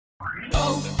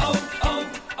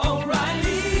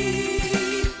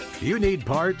O'Reilly. You need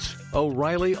parts?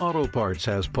 O'Reilly Auto Parts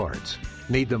has parts.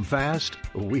 Need them fast?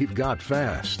 We've got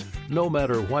fast. No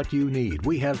matter what you need,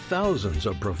 we have thousands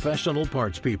of professional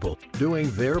parts people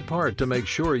doing their part to make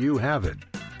sure you have it.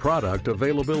 Product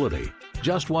availability.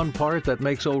 Just one part that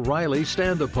makes O'Reilly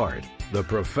stand apart. The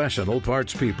professional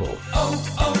parts people.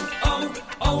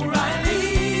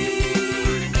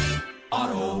 O'Reilly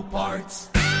Auto Parts.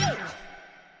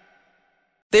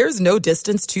 There's no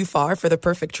distance too far for the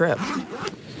perfect trip.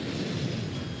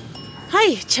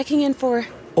 Hi, checking in for...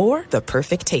 Or the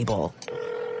perfect table.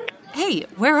 Hey,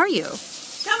 where are you?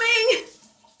 Coming!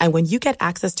 And when you get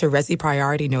access to Resi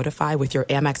Priority Notify with your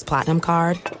Amex Platinum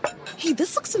card... Hey,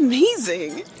 this looks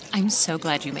amazing! I'm so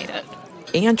glad you made it.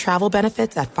 And travel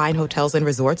benefits at fine hotels and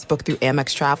resorts booked through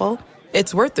Amex Travel,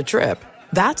 it's worth the trip.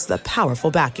 That's the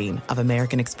powerful backing of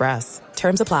American Express.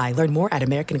 Terms apply. Learn more at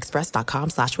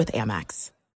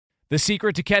americanexpress.com/withAmex. The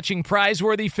secret to catching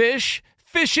prize-worthy fish?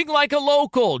 Fishing like a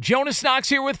local. Jonas Knox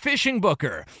here with Fishing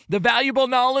Booker. The valuable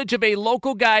knowledge of a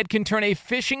local guide can turn a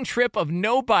fishing trip of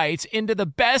no bites into the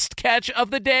best catch of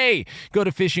the day. Go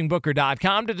to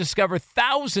fishingbooker.com to discover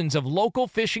thousands of local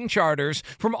fishing charters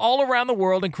from all around the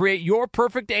world and create your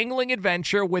perfect angling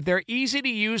adventure with their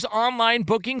easy-to-use online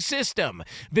booking system.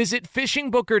 Visit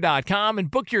fishingbooker.com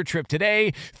and book your trip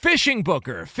today. Fishing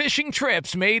Booker. Fishing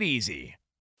trips made easy.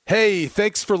 Hey,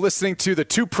 thanks for listening to the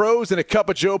Two Pros and a Cup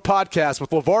of Joe podcast with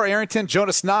LeVar Arrington,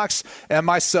 Jonas Knox, and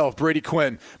myself, Brady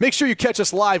Quinn. Make sure you catch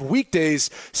us live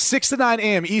weekdays, 6 to 9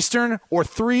 a.m. Eastern or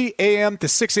 3 a.m. to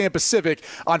 6 a.m. Pacific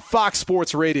on Fox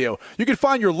Sports Radio. You can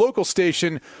find your local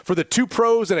station for the Two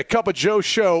Pros and a Cup of Joe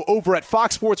show over at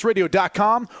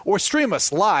foxsportsradio.com or stream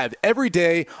us live every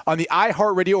day on the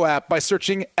iHeartRadio app by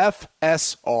searching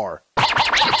FSR.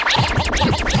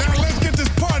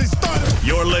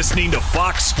 You're listening to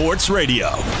Fox Sports Radio.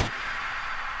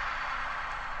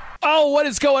 Oh, what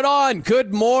is going on?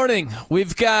 Good morning.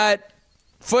 We've got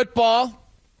football.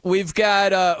 We've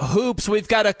got hoops. We've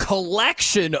got a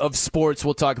collection of sports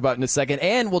we'll talk about in a second.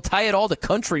 And we'll tie it all to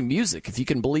country music, if you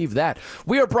can believe that.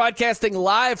 We are broadcasting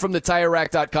live from the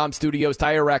TireRack.com studios.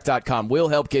 TireRack.com will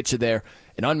help get you there.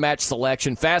 An unmatched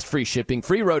selection, fast free shipping,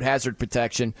 free road hazard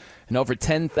protection, and over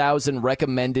 10,000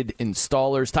 recommended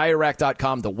installers.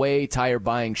 TireRack.com, the way tire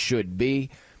buying should be.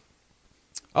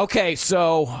 Okay,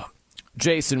 so,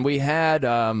 Jason, we had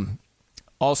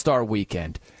All-Star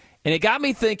Weekend, and it got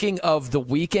me thinking of the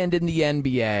weekend in the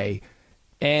NBA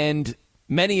and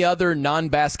many other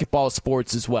non-basketball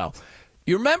sports as well.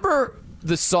 You remember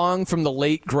the song from the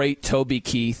late, great Toby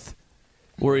Keith?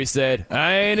 Where he said,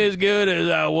 I ain't as good as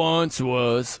I once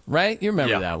was. Right? You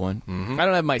remember that one. Mm-hmm. I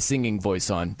don't have my singing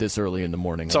voice on this early in the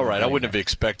morning. It's all right. I wouldn't have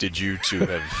expected you to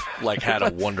have had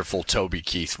a wonderful Toby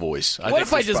Keith voice. What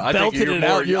if I just belted it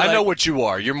out? I know what you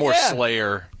are. You're more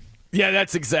Slayer. Yeah,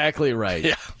 that's exactly right.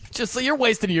 Yeah. Just you're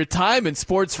wasting your time in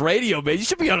sports radio, man. You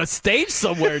should be on a stage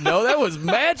somewhere. No, that was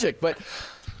magic. But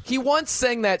he once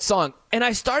sang that song, and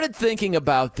I started thinking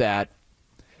about that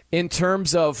in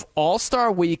terms of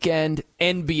All-Star Weekend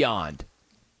and beyond.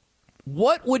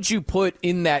 What would you put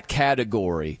in that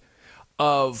category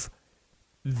of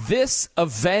this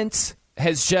event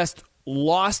has just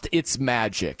lost its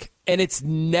magic and it's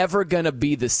never going to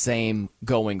be the same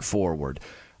going forward?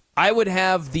 I would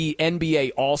have the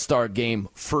NBA All-Star Game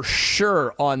for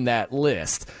sure on that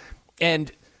list. And,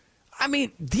 I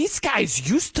mean, these guys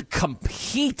used to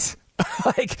compete.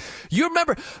 Like, you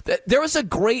remember, there was a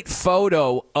great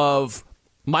photo of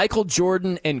Michael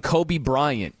Jordan and Kobe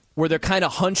Bryant where they're kind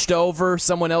of hunched over.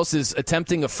 Someone else is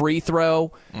attempting a free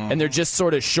throw, and they're just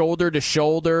sort of shoulder to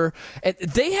shoulder. And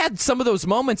they had some of those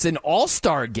moments in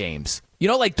All-Star games. You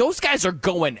know, like those guys are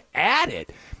going at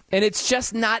it, and it's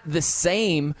just not the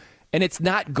same, and it's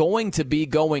not going to be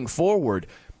going forward.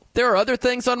 There are other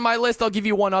things on my list. I'll give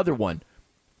you one other one.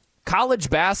 College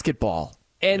basketball.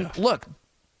 And look,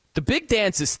 the big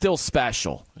dance is still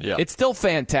special. Yeah. It's still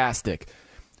fantastic.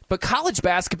 But college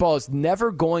basketball is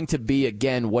never going to be,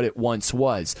 again, what it once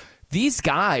was. These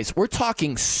guys, we're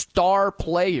talking star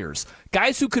players,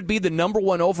 guys who could be the number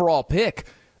one overall pick.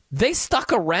 They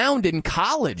stuck around in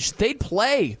college. They'd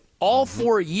play all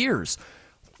 4 years.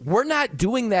 We're not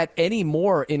doing that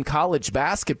anymore in college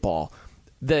basketball.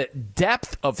 The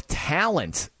depth of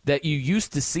talent that you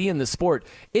used to see in the sport,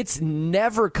 it's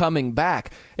never coming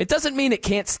back. It doesn't mean it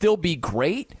can't still be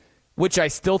great, which I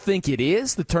still think it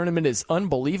is. The tournament is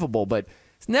unbelievable, but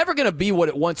it's never going to be what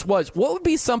it once was. What would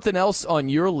be something else on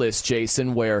your list,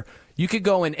 Jason, where you could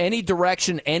go in any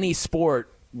direction, any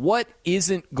sport? What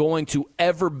isn't going to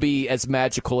ever be as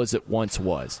magical as it once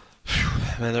was?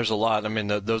 Man, there's a lot. I mean,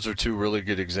 those are two really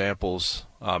good examples.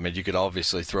 I mean, you could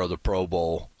obviously throw the Pro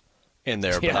Bowl in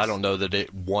there, but I don't know that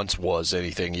it once was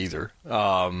anything either.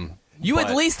 You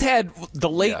at least had the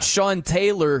late Sean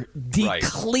Taylor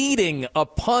decleating a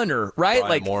punter, right? Brian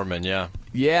like Moorman, yeah.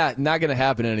 Yeah, not going to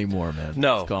happen anymore, man.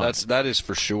 No, that is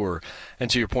for sure.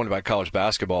 And to your point about college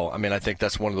basketball, I mean, I think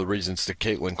that's one of the reasons the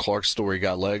Caitlin Clark story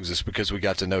got legs is because we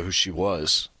got to know who she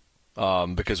was.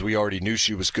 Because we already knew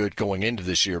she was good going into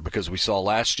this year because we saw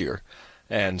last year.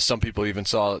 And some people even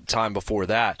saw time before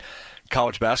that.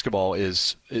 College basketball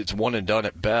it's one and done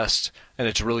at best, and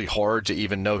it's really hard to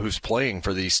even know who's playing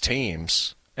for these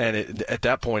teams. And at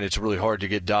that point, it's really hard to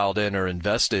get dialed in or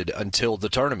invested until the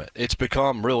tournament. It's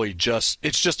become really just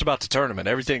about the tournament.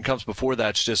 Everything that comes before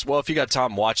that's just, well, if you got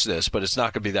time, watch this, but it's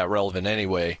not going to be that relevant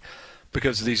anyway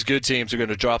because these good teams are going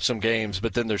to drop some games,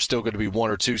 but then there's still going to be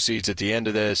one or two seeds at the end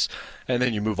of this, and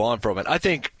then you move on from it. I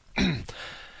think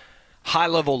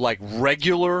high-level, like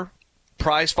regular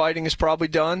prize fighting is probably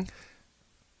done.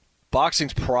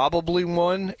 Boxing's probably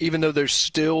won, even though there's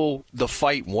still the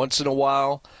fight once in a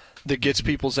while that gets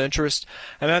people's interest.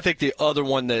 And I think the other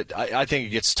one that I think it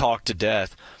gets talked to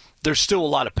death, there's still a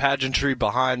lot of pageantry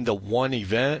behind the one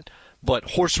event,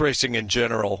 but horse racing in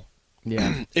general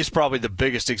is probably the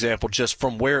biggest example just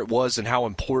from where it was and how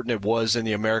important it was in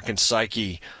the American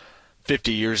psyche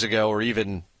 50 years ago or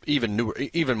even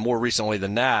more recently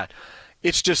than that.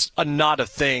 It's just not a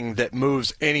thing that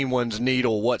moves anyone's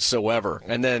needle whatsoever.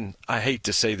 And then I hate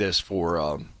to say this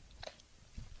for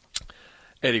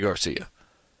Eddie Garcia.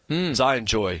 Because I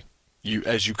enjoy,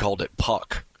 as you called it,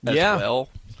 puck as well.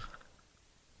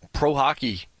 Pro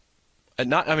hockey,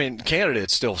 Canada,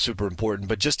 it's still super important,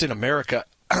 but just in America,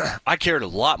 I cared a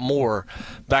lot more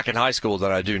back in high school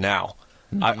than I do now.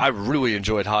 I really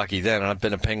enjoyed hockey then, and I've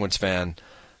been a Penguins fan,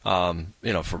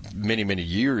 for many, many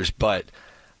years, but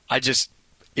it's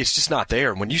just not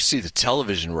there. And when you see the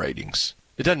television ratings,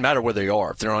 it doesn't matter where they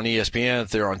are. If they're on ESPN, if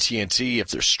they're on TNT, if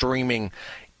they're streaming,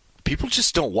 people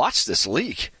just don't watch this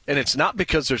league. And it's not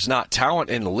because there's not talent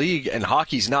in the league and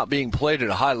hockey's not being played at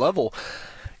a high level.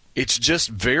 It's just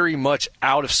very much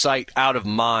out of sight, out of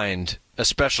mind,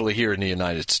 especially here in the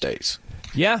United States.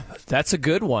 Yeah, that's a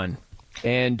good one.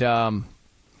 And, a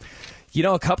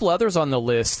couple others on the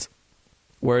list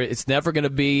where it's never going to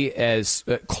be as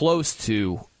close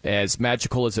to as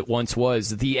magical as it once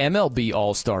was, the MLB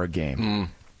All-Star Game.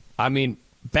 I mean,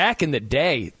 back in the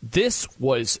day, this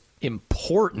was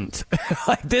important.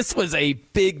 This was a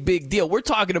big, big deal. We're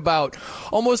talking about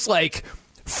almost like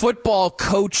football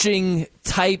coaching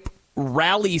type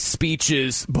rally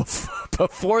speeches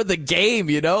before the game,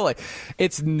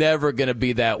 it's never going to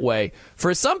be that way.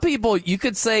 For some people, you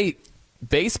could say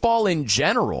baseball in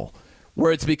general,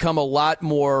 where it's become a lot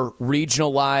more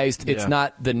regionalized. It's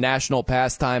not the national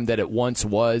pastime that it once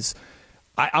was.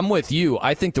 I'm with you.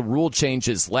 I think the rule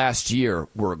changes last year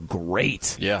were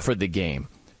great for the game.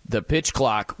 The pitch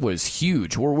clock was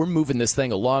huge. We're moving this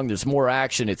thing along. There's more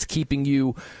action. It's keeping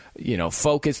you,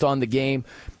 focused on the game.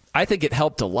 I think it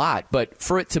helped a lot. But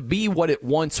for it to be what it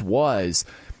once was,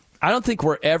 I don't think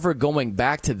we're ever going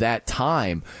back to that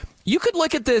time. You could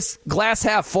look at this glass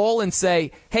half full and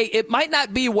say, hey, it might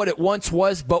not be what it once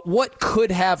was, but what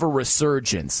could have a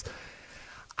resurgence?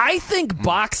 I think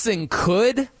boxing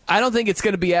could. I don't think it's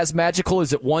going to be as magical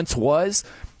as it once was.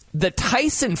 The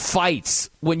Tyson fights,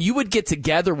 when you would get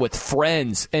together with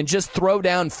friends and just throw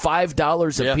down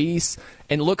 $5 a piece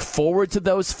and look forward to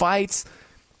those fights,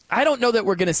 I don't know that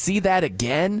we're going to see that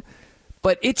again,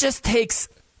 but it just takes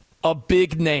a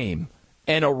big name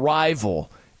and a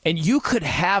rival, and you could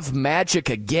have magic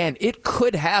again. It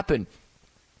could happen.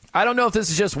 I don't know if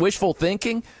this is just wishful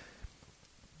thinking,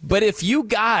 but if you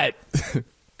got,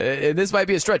 and this might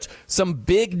be a stretch, some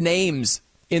big names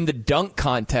in the dunk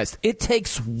contest, it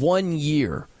takes 1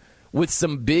 year with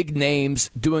some big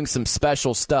names doing some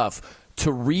special stuff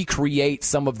to recreate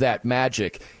some of that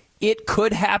magic. It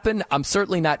could happen. I'm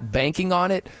certainly not banking on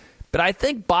it, but I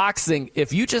think boxing,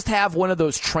 if you just have one of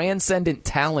those transcendent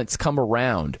talents come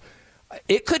around,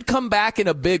 it could come back in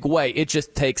a big way. It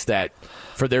just takes that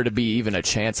for there to be even a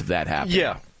chance of that happening.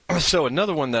 Yeah. So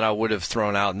another one that I would have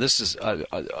thrown out, and this is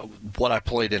what I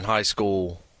played in high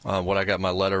school, what I got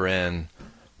my letter in,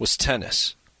 was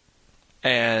tennis.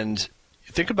 And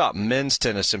think about men's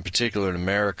tennis in particular in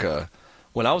America.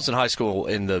 When I was in high school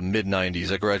in the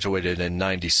mid-'90s, I graduated in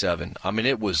 97. I mean,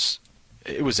 it was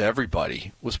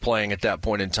everybody was playing at that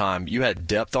point in time. You had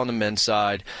depth on the men's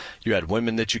side. You had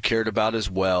women that you cared about as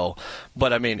well.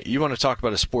 But, I mean, you want to talk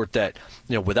about a sport that,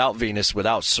 without Venus,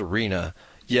 without Serena,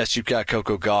 yes, you've got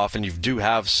Coco Gauff, and you do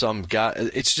have some guy.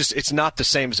 It's not the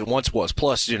same as it once was.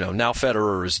 Plus, now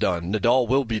Federer is done. Nadal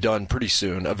will be done pretty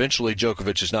soon. Eventually,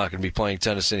 Djokovic is not going to be playing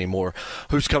tennis anymore.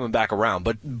 Who's coming back around?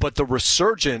 But the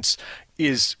resurgence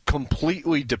is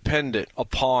completely dependent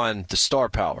upon the star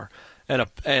power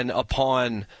and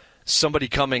upon somebody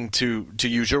coming, to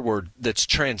use your word, that's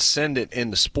transcendent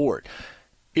in the sport.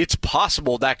 It's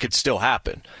possible that could still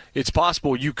happen. It's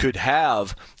possible you could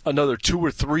have another 2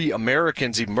 or 3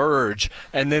 Americans emerge,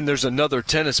 and then there's another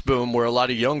tennis boom where a lot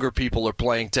of younger people are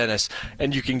playing tennis,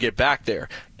 and you can get back there.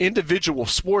 Individual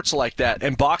sports like that,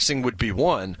 and boxing would be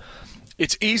one,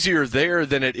 it's easier there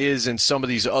than it is in some of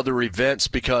these other events,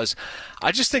 because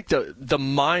I just think the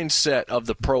mindset of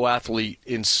the pro athlete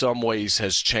in some ways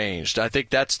has changed. I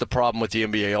think that's the problem with the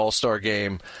NBA All-Star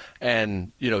Game,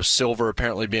 and Silver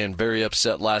apparently being very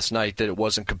upset last night that it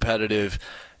wasn't competitive,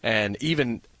 and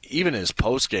even his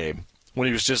post game when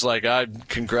he was just like, "I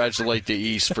congratulate the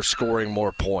East for scoring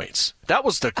more points." That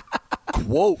was the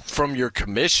quote from your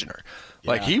commissioner.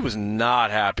 Like, he was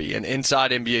not happy, and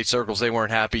inside NBA circles they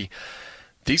weren't happy.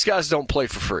 These guys don't play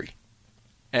for free.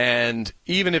 And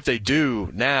even if they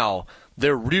do now,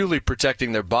 they're really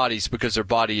protecting their bodies because their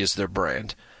body is their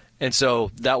brand. And so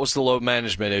that was the load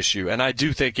management issue. And I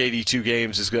do think 82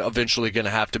 games is eventually going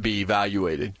to have to be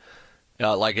evaluated.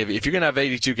 Like, if you're going to have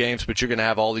 82 games, but you're going to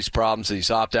have all these problems,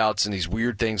 these opt-outs, and these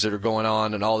weird things that are going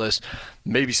on and all this,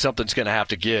 maybe something's going to have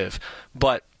to give.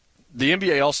 But the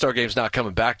NBA All-Star Game's not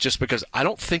coming back just because I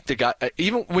don't think the guy –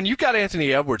 even when you got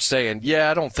Anthony Edwards saying,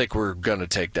 I don't think we're going to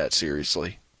take that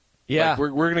seriously. Yeah. Like,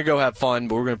 we're going to go have fun,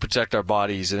 but we're going to protect our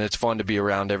bodies, and it's fun to be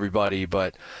around everybody.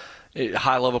 But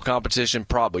high-level competition,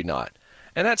 probably not.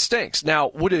 And that stinks.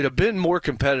 Now, would it have been more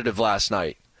competitive last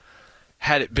night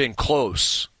had it been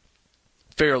close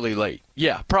fairly late?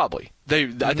 Yeah, probably.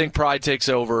 I think pride takes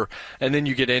over, and then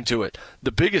you get into it.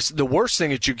 The worst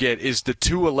thing that you get is the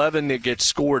 2-11 that gets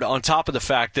scored on top of the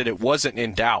fact that it wasn't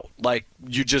in doubt. Like,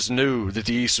 you just knew that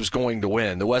the East was going to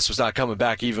win. The West was not coming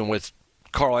back, even with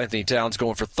Karl Anthony Towns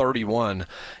going for 31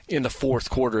 in the fourth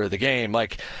quarter of the game.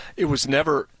 Like, there was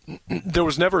never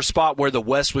a spot where the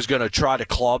West was going to try to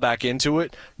claw back into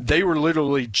it. They were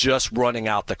literally just running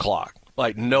out the clock.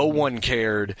 Like, no one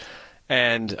cared.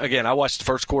 And, again, I watched the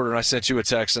first quarter, and I sent you a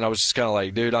text, and I was just kind of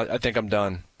like, dude, I think I'm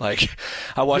done. Like,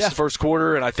 I watched the first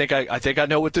quarter, and I think I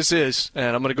know what this is,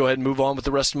 and I'm going to go ahead and move on with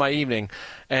the rest of my evening.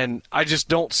 And I just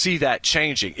don't see that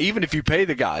changing. Even if you pay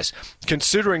the guys,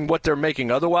 considering what they're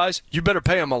making otherwise, you better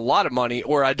pay them a lot of money,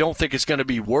 or I don't think it's going to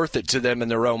be worth it to them in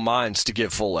their own minds to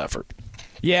give full effort.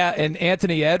 Yeah, and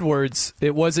Anthony Edwards,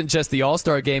 it wasn't just the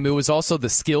All-Star Game, it was also the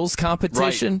skills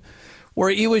competition. Right. Where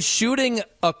he was shooting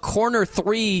a corner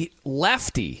 3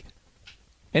 lefty.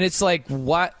 And it's like,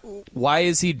 why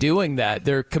is he doing that?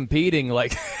 They're competing.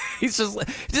 Like, he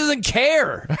doesn't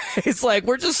care. It's like,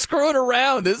 we're just screwing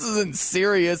around. This isn't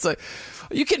serious. Like,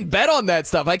 you can bet on that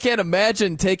stuff. I can't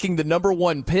imagine taking the number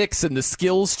 1 picks in the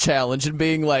skills challenge and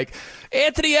being like,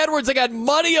 Anthony Edwards, I got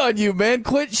money on you, man.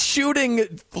 Quit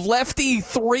shooting lefty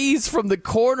threes from the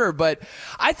corner. But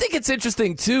I think it's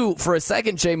interesting, too, for a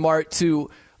second, J. Mart, to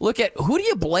look at who do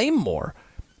you blame more?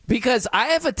 Because I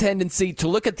have a tendency to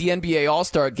look at the NBA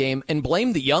All-Star Game and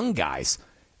blame the young guys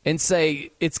and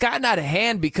say it's gotten out of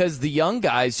hand because the young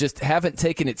guys just haven't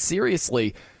taken it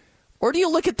seriously. Or do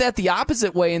you look at that the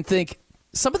opposite way and think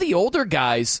some of the older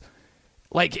guys,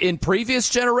 like in previous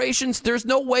generations, there's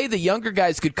no way the younger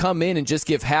guys could come in and just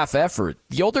give half effort.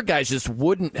 The older guys just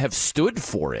wouldn't have stood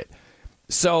for it.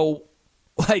 So,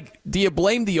 like, do you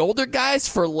blame the older guys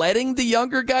for letting the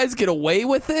younger guys get away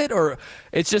with it? Or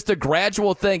it's just a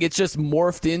gradual thing? It's just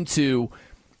morphed into,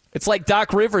 it's like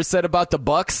Doc Rivers said about the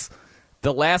Bucks,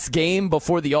 the last game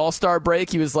before the All-Star break.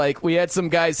 He was like, we had some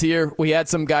guys here, we had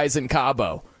some guys in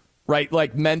Cabo, right?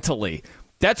 Like, mentally.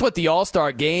 That's what the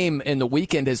All-Star Game and the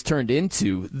weekend has turned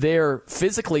into. They're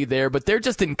physically there, but they're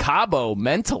just in Cabo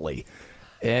mentally.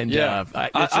 And I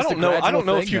don't know. I don't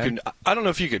know if you can. I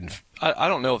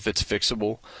don't know if it's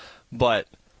fixable, but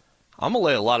I'm gonna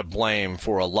lay a lot of blame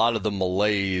for a lot of the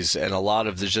malaise and a lot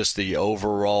of just the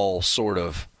overall sort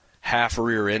of half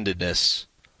rear-endedness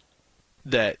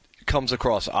that comes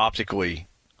across optically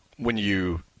when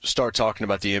you start talking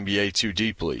about the NBA too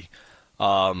deeply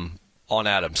on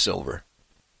Adam Silver,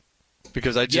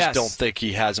 because I just don't think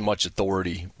he has much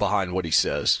authority behind what he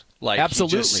says. Like,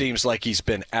 absolutely. He just seems like he's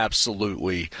been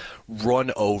absolutely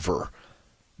run over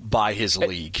by his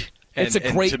league. It's a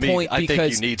great point, because I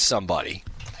think you need somebody.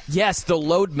 Yes, the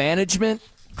load management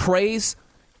craze,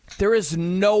 there is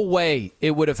no way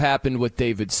it would have happened with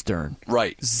David Stern.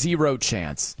 Right. Zero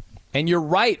chance. And you're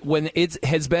right, when it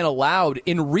has been allowed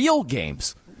in real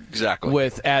games, Exactly.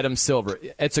 with Adam Silver.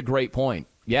 It's a great point.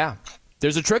 Yeah.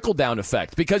 There's a trickle-down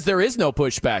effect because there is no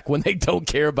pushback when they don't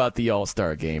care about the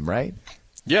All-Star game, right?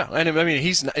 Yeah, and I mean,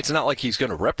 it's not like he's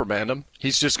going to reprimand him.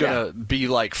 He's just going to be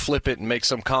like flippant and make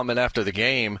some comment after the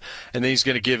game, and then he's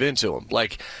going to give in to him.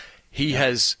 Like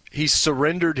he's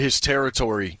surrendered his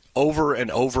territory over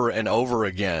and over and over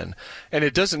again, and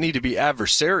it doesn't need to be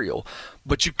adversarial,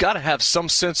 but you've got to have some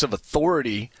sense of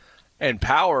authority and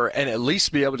power, and at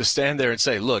least be able to stand there and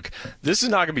say, "Look, this is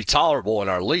not going to be tolerable in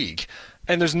our league."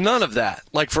 And there's none of that.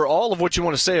 Like, for all of what you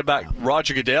want to say about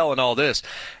Roger Goodell and all this,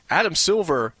 Adam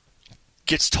Silver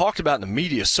gets talked about in the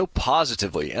media so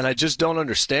positively, and I just don't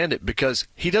understand it because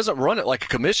he doesn't run it like a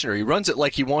commissioner. He runs it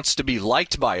like he wants to be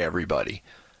liked by everybody.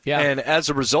 Yeah. And as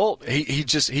a result,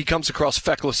 he comes across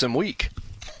feckless and weak.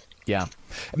 Yeah.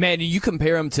 Man, you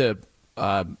compare him to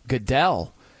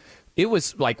Goodell. It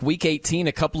was like week 18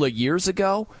 a couple of years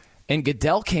ago, and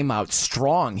Goodell came out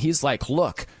strong. He's like,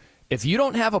 look, if you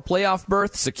don't have a playoff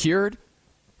berth secured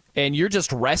and you're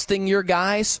just resting your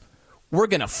guys, we're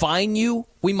going to fine you.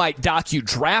 We might dock you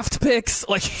draft picks.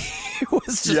 Like, he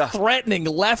was just threatening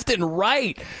left and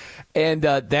right. And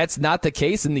that's not the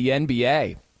case in the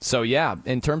NBA. So, yeah,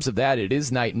 in terms of that, it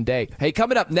is night and day. Hey,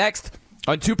 coming up next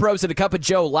on Two Pros and a Cup of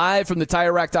Joe, live from the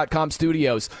TireRack.com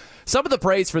studios, some of the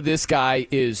praise for this guy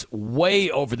is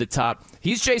way over the top.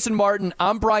 He's Jason Martin.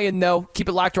 I'm Brian Noe. Keep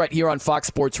it locked right here on Fox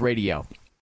Sports Radio.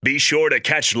 Be sure to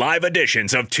catch live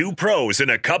editions of Two Pros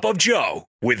and a Cup of Joe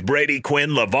with Brady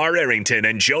Quinn, LeVar Arrington,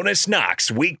 and Jonas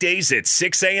Knox weekdays at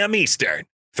 6 a.m. Eastern,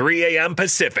 3 a.m.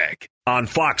 Pacific on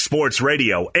Fox Sports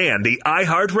Radio and the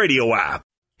iHeartRadio app.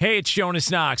 Hey, it's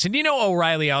Jonas Knox, and you know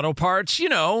O'Reilly Auto Parts, you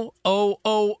know,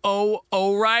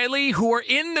 O'Reilly, who are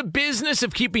in the business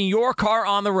of keeping your car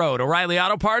on the road. O'Reilly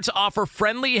Auto Parts offer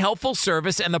friendly, helpful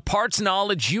service and the parts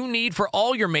knowledge you need for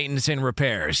all your maintenance and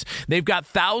repairs. They've got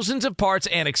thousands of parts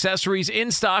and accessories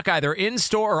in stock, either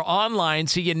in-store or online,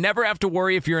 so you never have to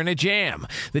worry if you're in a jam.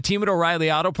 The team at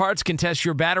O'Reilly Auto Parts can test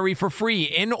your battery for free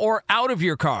in or out of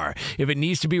your car. If it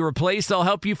needs to be replaced, they'll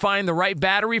help you find the right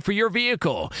battery for your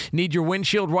vehicle. Need your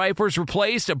windshield wipers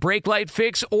replaced, a brake light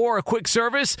fix, or a quick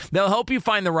service? They'll help you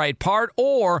find the right part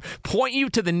or point you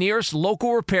to the nearest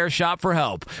local repair shop for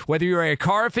help. Whether you're a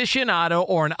car aficionado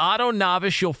or an auto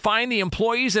novice, you'll find the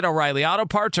employees at O'Reilly Auto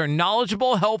Parts are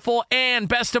knowledgeable, helpful, and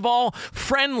best of all,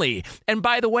 friendly. And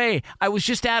by the way, I was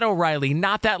just at O'Reilly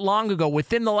not that long ago,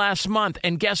 within the last month,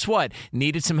 and guess what?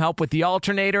 Needed some help with the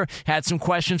alternator, had some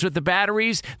questions with the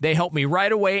batteries. They helped me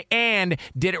right away and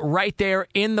did it right there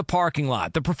in the parking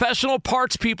lot. The professional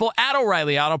parts people at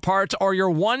O'Reilly Auto Parts are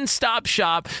your one-stop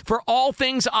shop for all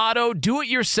things auto,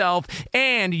 do-it-yourself,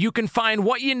 and you can find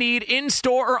what you need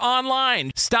in-store or online.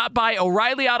 Stop by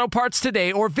O'Reilly Auto Parts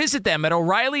today or visit them at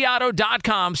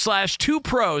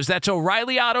O'ReillyAuto.com/2pros. That's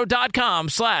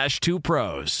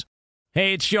O'ReillyAuto.com/2pros.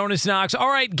 Hey, it's Jonas Knox. All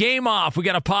right, game off. We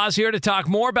got to pause here to talk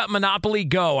more about Monopoly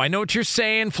Go. I know what you're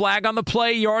saying, flag on the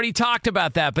play. You already talked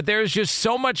about that, but there's just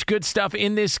so much good stuff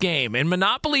in this game. In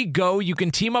Monopoly Go, you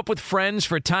can team up with friends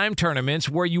for time tournaments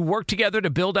where you work together to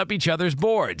build up each other's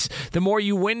boards. The more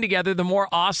you win together, the more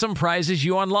awesome prizes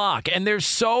you unlock, and there's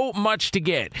so much to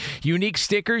get. Unique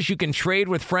stickers you can trade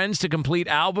with friends to complete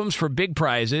albums for big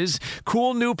prizes,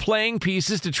 cool new playing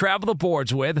pieces to travel the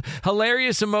boards with,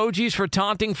 hilarious emojis for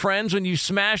taunting friends when you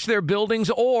smash their buildings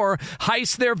or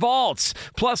heist their vaults.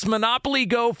 Plus, Monopoly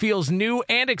Go feels new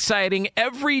and exciting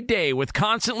every day with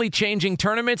constantly changing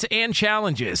tournaments and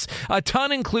challenges. A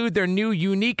ton include their new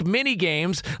unique mini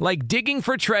games like digging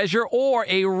for treasure or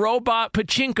a robot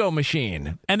pachinko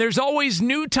machine. And there's always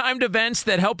new timed events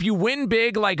that help you win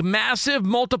big, like massive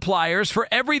multipliers for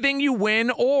everything you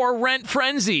win or rent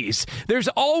frenzies. There's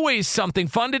always something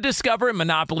fun to discover in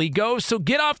Monopoly Go, so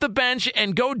get off the bench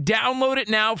and go download it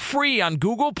now free on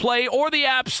Google Play or the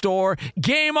App Store.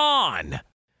 Game on!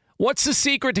 What's the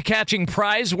secret to catching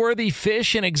prize-worthy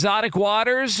fish in exotic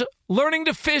waters? Learning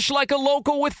to fish like a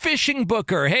local with Fishing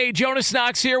Booker. Hey, Jonas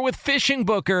Knox here with Fishing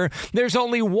Booker. There's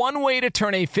only one way to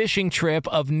turn a fishing trip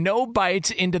of no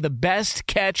bites into the best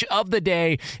catch of the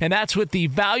day, and that's with the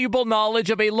valuable knowledge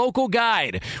of a local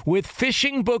guide. With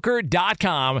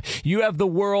FishingBooker.com, you have the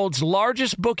world's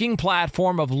largest booking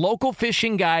platform of local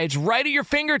fishing guides right at your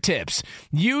fingertips.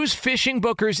 Use Fishing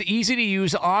Booker's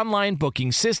easy-to-use online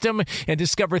booking system and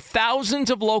discover thousands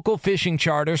of local fishing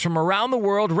charters from around the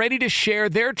world ready to share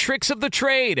their tricks tricks of the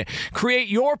trade. Create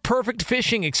your perfect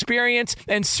fishing experience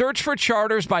and search for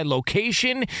charters by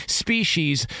location,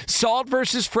 species, salt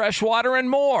versus freshwater, and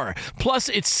more. Plus,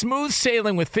 it's smooth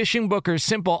sailing with Fishing Booker's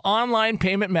simple online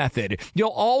payment method. You'll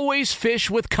always fish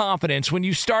with confidence when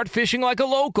you start fishing like a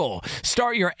local.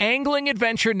 Start your angling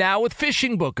adventure now with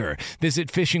Fishing Booker.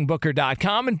 Visit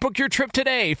fishingbooker.com and book your trip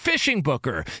today. Fishing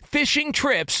Booker. Fishing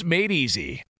trips made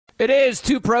easy. It is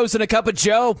Two Pros and a Cup of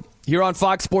Joe here on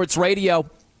Fox Sports Radio.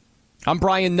 I'm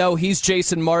Brian Noe. He's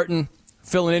Jason Martin,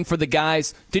 filling in for the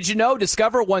guys. Did you know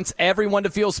Discover wants everyone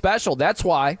to feel special? That's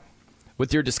why,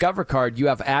 with your Discover card, you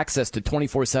have access to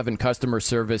 24/7 customer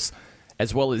service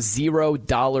as well as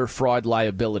 $0 fraud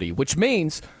liability, which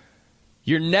means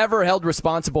you're never held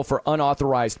responsible for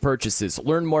unauthorized purchases.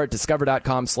 Learn more at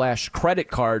discover.com/credit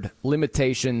card.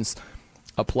 Limitations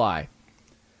apply.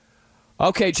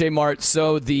 Okay, J. Mart,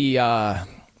 so the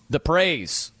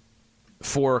praise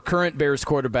for current Bears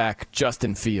quarterback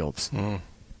Justin Fields,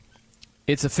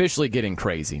 it's officially getting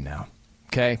crazy now,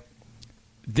 okay?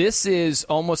 This is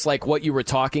almost like what you were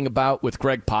talking about with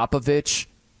Greg Popovich.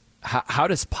 How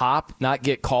does Pop not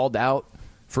get called out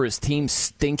for his team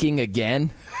stinking again?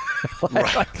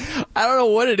 I don't know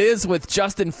what it is with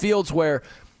Justin Fields where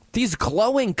these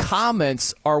glowing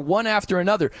comments are one after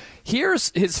another.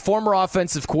 Here's his former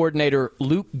offensive coordinator,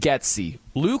 Luke Getsy.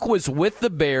 Luke was with the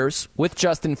Bears with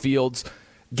Justin Fields.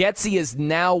 Getsy is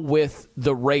now with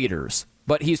the Raiders.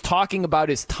 But he's talking about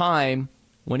his time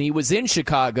when he was in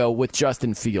Chicago with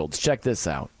Justin Fields. Check this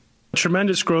out.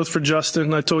 Tremendous growth for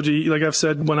Justin. I told you, like I've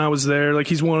said when I was there, like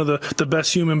he's one of the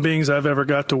best human beings I've ever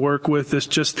got to work with. It's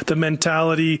just the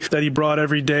mentality that he brought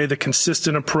every day, the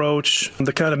consistent approach,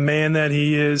 the kind of man that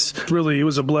he is. Really, it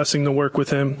was a blessing to work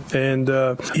with him. And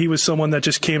he was someone that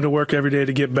just came to work every day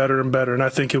to get better and better, and I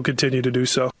think he'll continue to do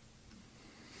so.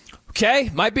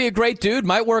 Okay, might be a great dude,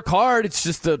 might work hard. It's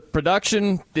just the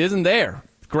production isn't there.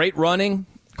 Great running.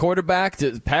 Quarterback,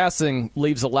 passing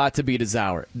leaves a lot to be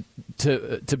desired.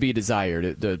 To be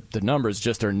desired. The numbers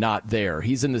just are not there.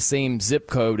 He's in the same zip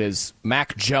code as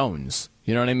Mac Jones.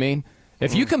 You know what I mean?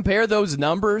 If you compare those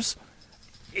numbers,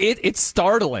 it's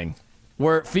startling.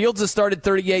 Where Fields has started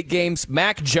 38 games,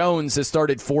 Mac Jones has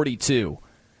started 42.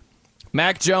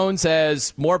 Mac Jones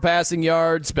has more passing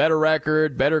yards, better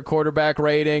record, better quarterback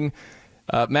rating.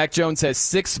 Mac Jones has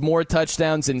 6 more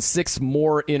touchdowns and 6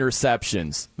 more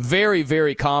interceptions. Very,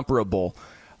 very comparable.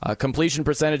 Completion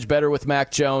percentage better with Mac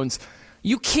Jones.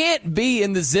 You can't be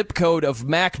in the zip code of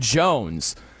Mac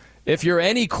Jones if you're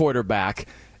any quarterback,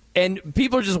 and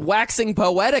people are just waxing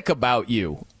poetic about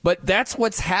you. But that's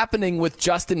what's happening with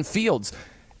Justin Fields.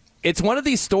 It's one of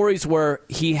these stories where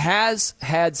he has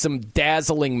had some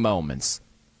dazzling moments,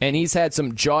 and he's had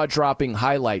some jaw-dropping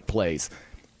highlight plays.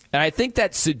 And I think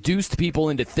that seduced people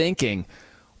into thinking,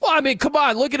 well, I mean, come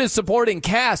on, look at his supporting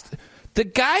cast. The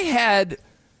guy had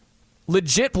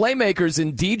legit playmakers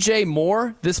in DJ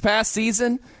Moore this past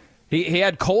season. He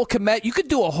had Cole Kmet. You could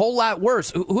do a whole lot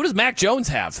worse. Who does Mac Jones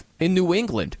have in New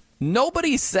England?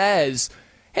 Nobody says,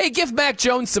 hey, give Mac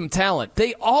Jones some talent.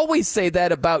 They always say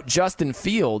that about Justin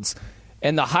Fields,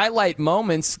 and the highlight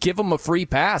moments give him a free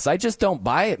pass. I just don't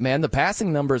buy it, man. The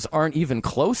passing numbers aren't even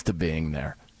close to being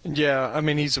there. Yeah, I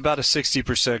mean, he's about a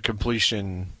 60%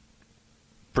 completion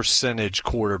percentage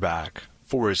quarterback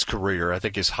for his career. I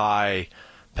think his high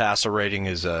passer rating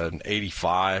is an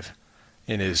 85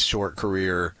 in his short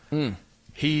career. I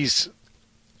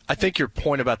think your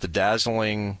point about the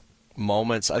dazzling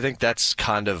moments, I think that's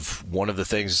kind of one of the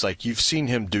things. It's like you've seen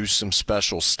him do some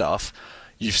special stuff.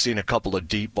 You've seen a couple of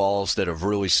deep balls that have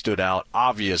really stood out.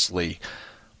 Obviously,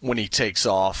 when he takes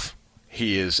off,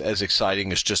 he is as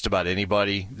exciting as just about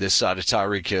anybody this side of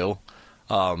Tyreek Hill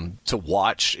to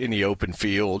watch in the open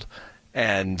field.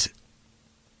 And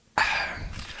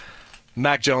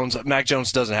Mac Jones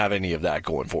doesn't have any of that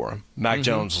going for him. Mac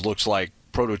Jones looks like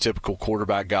prototypical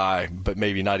quarterback guy, but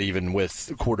maybe not even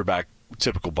with quarterback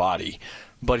typical body.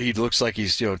 But he looks like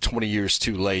he's 20 years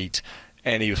too late.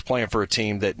 And he was playing for a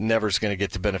team that never is going to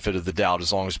get the benefit of the doubt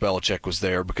as long as Belichick was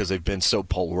there because they've been so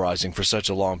polarizing for such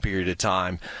a long period of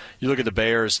time. You look at the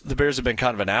Bears. The Bears have been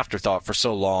kind of an afterthought for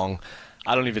so long.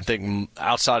 I don't even think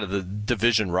outside of the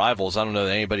division rivals, I don't know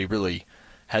that anybody really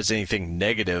has anything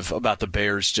negative about the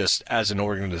Bears just as an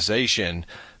organization.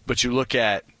 But you look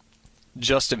at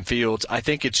Justin Fields, I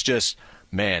think it's just,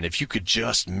 man, if you could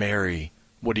just marry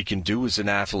what he can do as an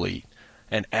athlete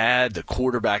and add the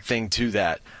quarterback thing to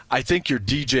that, I think your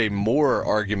DJ Moore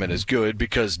argument is good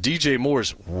because DJ Moore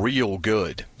is real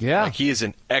good. Yeah. Like, he is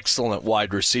an excellent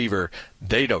wide receiver.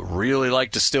 They'd really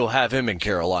like to still have him in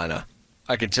Carolina.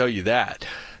 I can tell you that.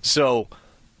 So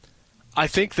I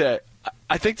think that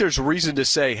I think there's reason to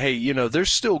say, hey,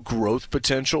 there's still growth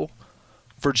potential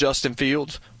for Justin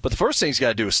Fields, but the first thing he's got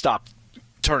to do is stop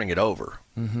turning it over.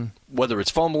 Mm-hmm. Whether it's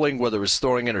fumbling, whether it's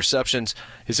throwing interceptions,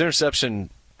 his interception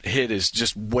hit is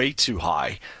just way too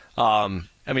high.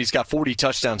 He's got 40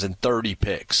 touchdowns and 30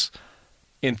 picks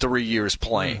in 3 years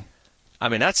playing. I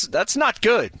mean, that's not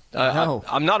good. No.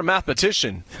 I'm not a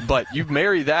mathematician, but you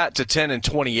marry that to 10 and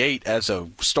 28 as a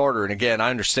starter. And again,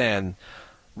 I understand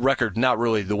record not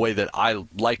really the way that I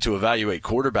like to evaluate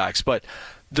quarterbacks, but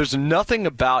there's nothing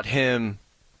about him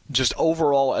just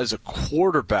overall as a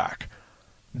quarterback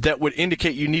that would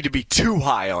indicate you need to be too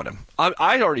high on him.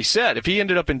 I already said, if he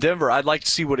ended up in Denver, I'd like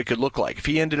to see what it could look like. If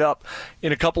he ended up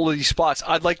in a couple of these spots,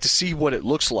 I'd like to see what it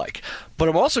looks like. But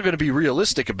I'm also going to be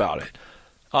realistic about it.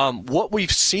 What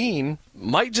we've seen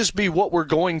might just be what we're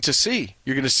going to see.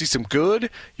 You're going to see some good,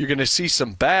 you're going to see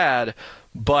some bad,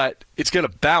 but it's going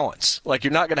to balance. Like,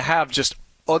 you're not going to have just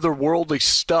otherworldly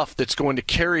stuff that's going to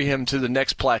carry him to the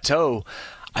next plateau.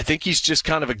 I think he's just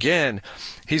kind of, again,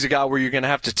 he's a guy where you're going to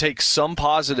have to take some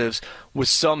positives with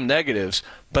some negatives,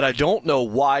 but I don't know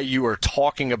why you are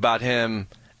talking about him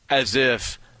as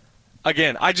if,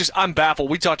 again, I'm baffled.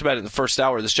 We talked about it in the first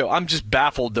hour of the show. I'm just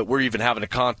baffled that we're even having a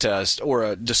contest or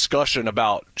a discussion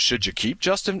about, should you keep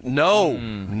Justin?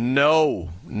 No,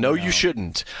 you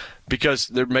shouldn't, because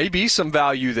there may be some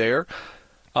value there.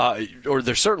 Or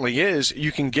there certainly is.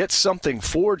 You can get something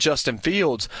for Justin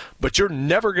Fields, but you're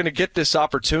never going to get this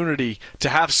opportunity to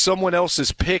have someone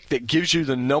else's pick that gives you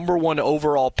the number one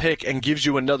overall pick and gives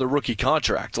you another rookie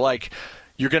contract. Like,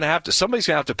 somebody's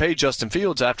going to have to pay Justin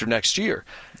Fields after next year.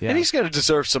 Yeah. And he's going to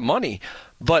deserve some money.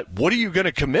 But what are you going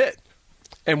to commit?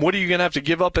 And what are you going to have to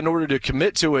give up in order to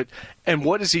commit to it? And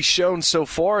what has he shown so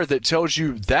far that tells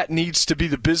you that needs to be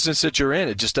the business that you're in?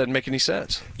 It just doesn't make any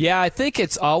sense. Yeah, I think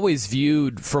it's always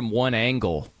viewed from one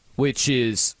angle, which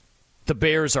is the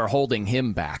Bears are holding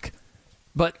him back.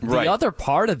 But the other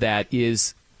part of that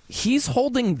is he's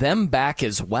holding them back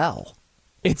as well.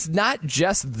 It's not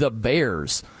just the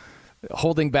Bears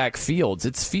holding back Fields.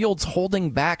 It's Fields holding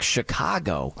back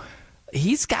Chicago.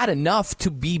 He's got enough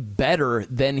to be better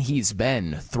than he's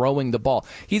been throwing the ball.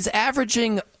 He's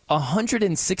averaging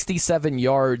 167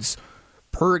 yards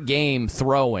per game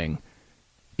throwing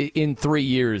in 3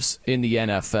 years in the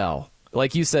NFL.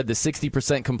 Like you said, the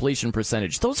 60% completion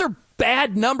percentage. Those are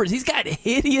bad numbers. He's got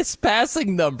hideous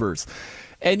passing numbers.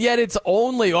 And yet it's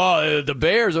only, the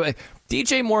Bears.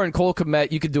 DJ Moore and Cole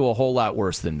Kmet, you could do a whole lot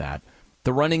worse than that.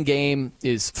 The running game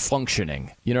is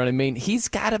functioning. You know what I mean? He's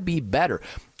got to be better.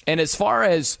 And as far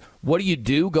as what do you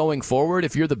do going forward,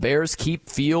 if you're the Bears, keep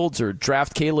Fields or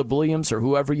draft Caleb Williams or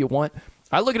whoever you want,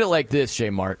 I look at it like this, J.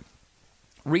 Mart.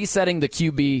 Resetting the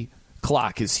QB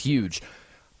clock is huge.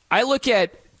 I look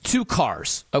at two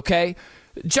cars, okay?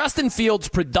 Justin Fields,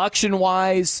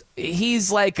 production-wise,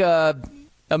 he's like a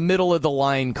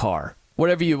middle-of-the-line car,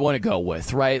 whatever you want to go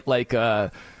with, right? Like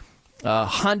a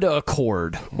Honda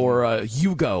Accord or a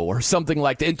Yugo or something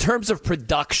like that in terms of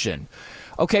production.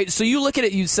 Okay, so you look at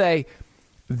it, you say,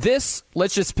 this,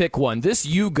 let's just pick one, this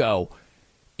Yugo,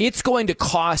 it's going to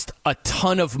cost a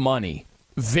ton of money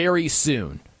very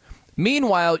soon.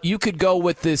 Meanwhile, you could go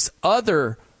with this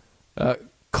other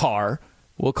car,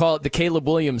 we'll call it the Caleb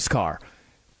Williams car.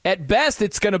 At best,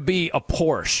 it's going to be a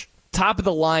Porsche,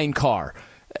 top-of-the-line car.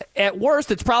 At worst,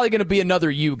 it's probably going to be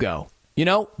another Yugo,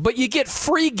 But you get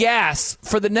free gas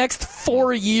for the next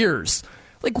 4 years.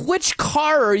 Like, which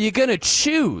car are you going to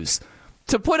choose?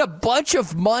 To put a bunch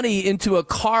of money into a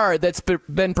car that's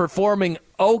been performing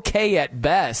okay at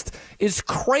best is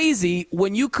crazy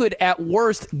when you could, at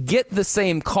worst, get the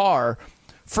same car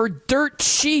for dirt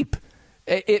cheap.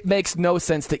 It makes no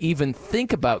sense to even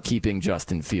think about keeping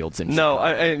Justin Fields in Chicago.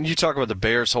 No, and you talk about the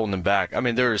Bears holding him back. I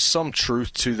mean, there is some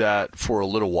truth to that for a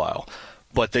little while.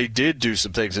 But they did do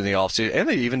some things in the offseason, and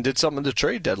they even did something at the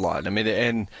trade deadline. I mean,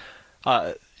 and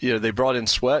they brought in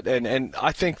Sweat, and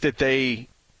I think that they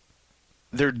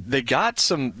got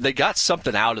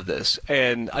something out of this,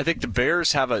 and I think the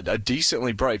Bears have a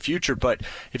decently bright future. But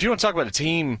if you want to talk about a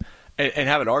team and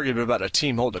have an argument about a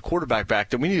team holding a quarterback back,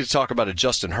 then we need to talk about a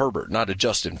Justin Herbert, not a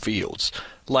Justin Fields.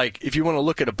 Like, if you want to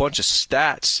look at a bunch of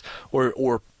stats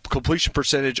or completion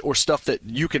percentage or stuff that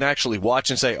you can actually watch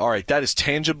and say, all right, that is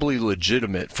tangibly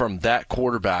legitimate from that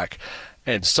quarterback,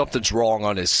 and something's wrong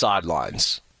on his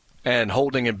sidelines. And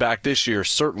holding him back this year,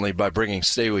 certainly by bringing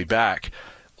Staley back,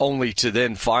 only to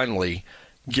then finally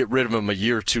get rid of him a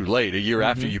year too late, a year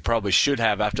after you probably should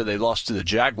have after they lost to the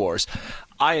Jaguars.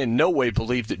 I in no way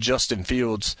believe that Justin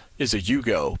Fields is a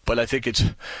Yugo, but I think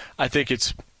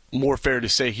it's more fair to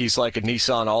say he's like a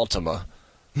Nissan Altima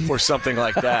or something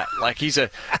like that. Like, he's a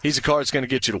car that's going to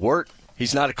get you to work.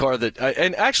 He's not a car that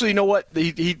and actually, you know what?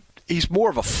 He's more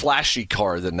of a flashy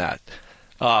car than that.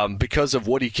 Because of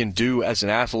what he can do as an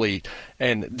athlete.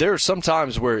 And there are some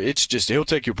times where it's just he'll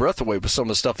take your breath away with some of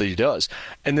the stuff that he does.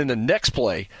 And then the next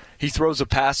play, he throws a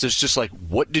pass that's just like,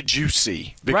 what did you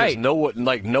see? Because no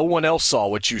one else saw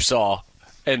what you saw,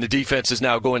 and the defense is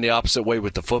now going the opposite way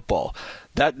with the football.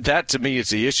 That to me is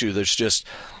the issue.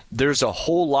 There's a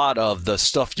whole lot of the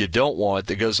stuff you don't want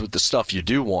that goes with the stuff you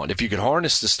do want. If you can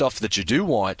harness the stuff that you do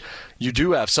want, you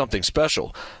do have something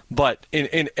special. But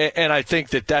and I think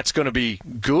that that's going to be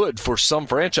good for some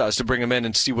franchise to bring them in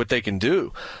and see what they can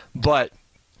do. But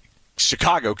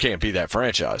Chicago can't be that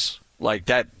franchise. Like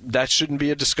that shouldn't be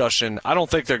a discussion. I don't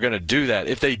think they're going to do that.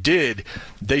 If they did,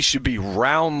 they should be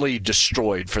roundly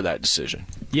destroyed for that decision.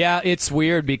 Yeah, it's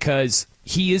weird because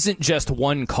he isn't just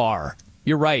one car.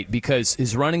 You're right, because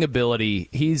his running ability,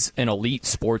 he's an elite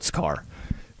sports car.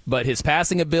 But his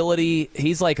passing ability,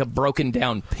 he's like a broken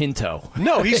down Pinto.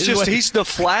 No, he's the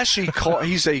flashy car.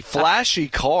 He's a flashy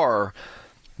car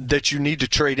that you need to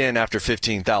trade in after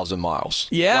 15,000 miles.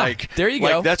 Yeah, there you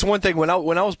go. That's one thing. When I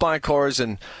was buying cars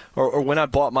or when I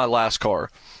bought my last car,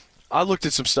 I looked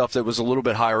at some stuff that was a little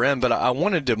bit higher end, but I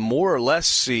wanted to more or less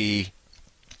see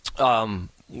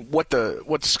what the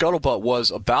scuttlebutt was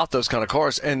about those kind of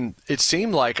cars. And it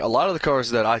seemed like a lot of the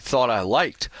cars that I thought I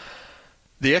liked,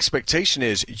 the expectation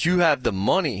is you have the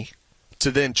money to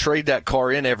then trade that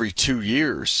car in every 2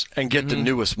 years and get the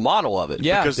newest model of it.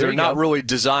 Yeah, because they're not really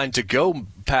designed to go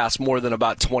past more than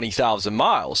about 20,000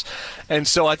 miles. And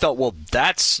so I thought, well,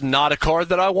 that's not a car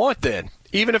that I want then.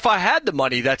 Even if I had the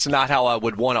money, that's not how I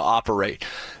would want to operate.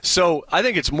 So I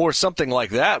think it's more something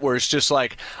like that, where it's just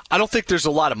like, I don't think there's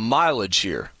a lot of mileage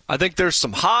here. I think there's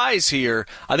some highs here.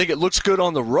 I think it looks good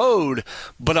on the road,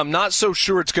 but I'm not so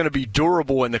sure it's going to be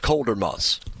durable in the colder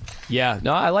months. Yeah,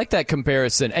 no, I like that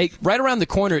comparison. Hey, right around the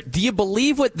corner, do you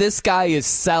believe what this guy is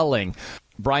selling?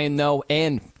 Brian Noe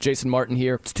and Jason Martin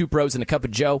here. It's Two Pros and a Cup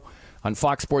of Joe on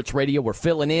Fox Sports Radio. We're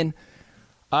filling in.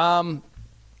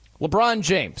 LeBron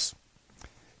James.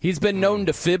 He's been known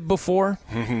to fib before,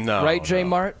 right, J.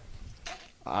 Mart?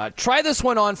 Try this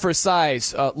one on for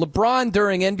size. LeBron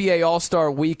during NBA All-Star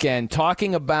Weekend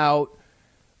talking about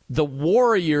the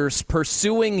Warriors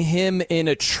pursuing him in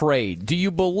a trade. Do you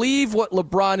believe what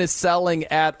LeBron is selling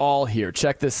at all here?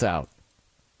 Check this out.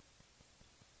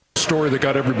 Story that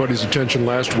got everybody's attention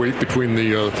last week between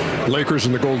the Lakers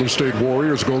and the Golden State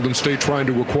Warriors. Golden State trying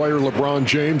to acquire LeBron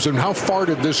James. And how far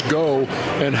did this go,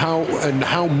 and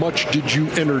how much did you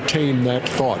entertain that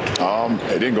thought?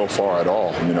 It didn't go far at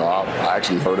all. I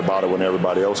actually heard about it when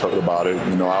everybody else heard about it.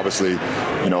 Obviously,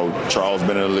 Charles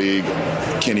been in the league,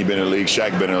 Kenny been in the league,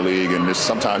 Shaq been in the league, and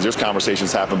sometimes there's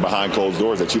conversations happen behind closed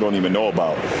doors that you don't even know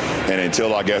about. And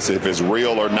until, I guess, if it's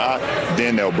real or not,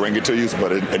 then they'll bring it to you.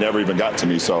 But it never even got to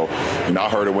me. So, I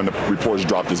heard it when the reports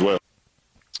dropped as well.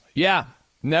 Yeah,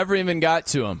 never even got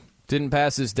to him. Didn't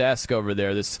pass his desk over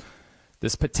there. This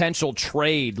potential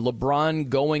trade, LeBron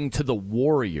going to the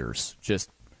Warriors, just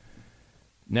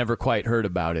never quite heard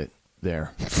about it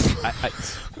there.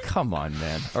 Come on,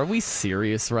 man. Are we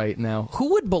serious right now?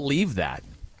 Who would believe that?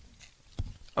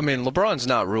 I mean, LeBron's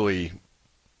not really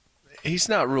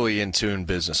in tune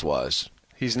business-wise.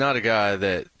 He's not a guy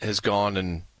that has gone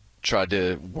and tried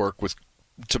to work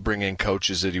to bring in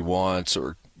coaches that he wants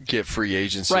or get free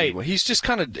agents. Right. He's just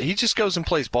he just goes and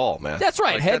plays ball, man. That's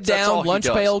right. Head down, lunch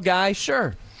pail guy.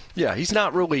 Sure. Yeah, he's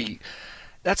not really.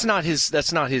 That's not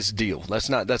his deal. That's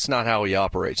not how he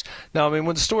operates. Now, I mean,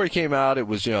 when the story came out, it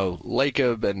was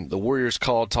Lacob and the Warriors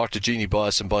talked to Jeannie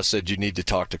Buss, and Buss said you need to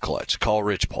talk to Clutch. Call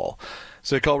Rich Paul.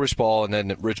 So they called Rich Paul, and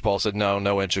then Rich Paul said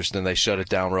no interest, and they shut it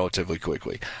down relatively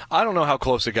quickly. I don't know how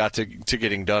close it got to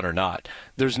getting done or not.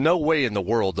 There's no way in the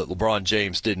world that LeBron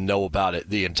James didn't know about it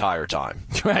the entire time.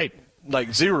 Right.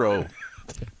 Like zero.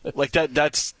 Like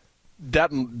that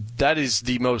is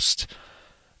the most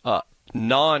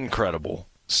non-credible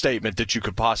statement that you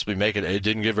could possibly make. It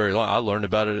didn't get very long. I learned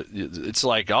about it. It's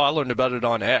like, I learned about it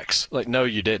on X. Like, no,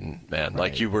 you didn't, man. Right.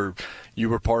 Like you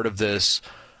were part of this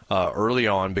early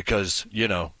on because,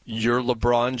 you're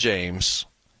LeBron James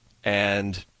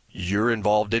and you're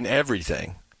involved in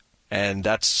everything. And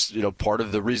that's, part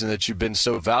of the reason that you've been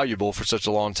so valuable for such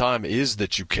a long time is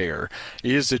that you care,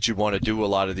 is that you want to do a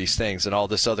lot of these things and all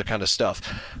this other kind of stuff.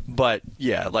 But,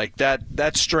 yeah, like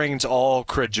that strains all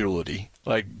credulity.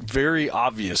 Like, very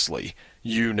obviously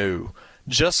you knew.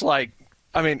 Just like,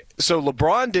 so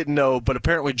LeBron didn't know, but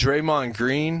apparently Draymond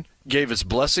Green gave his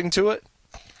blessing to it?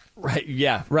 Right,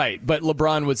 yeah, right. But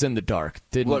LeBron was in the dark.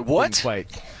 What? Didn't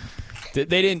quite. They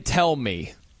didn't tell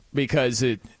me because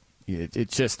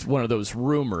It's just one of those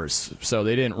rumors, so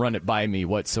they didn't run it by me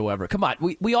whatsoever. Come on,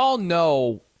 we all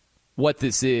know what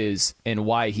this is and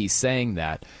why he's saying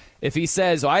that. If he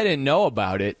says, I didn't know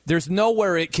about it, there's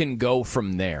nowhere it can go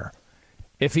from there.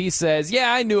 If he says,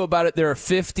 yeah, I knew about it, there are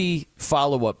 50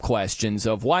 follow-up questions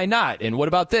of why not, and what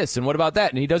about this, and what about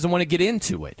that, and he doesn't want to get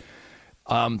into it.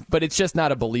 But it's just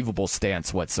not a believable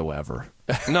stance whatsoever.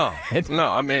 No,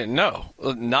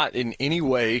 not in any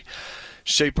way,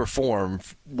 shape, or form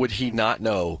would he not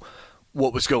know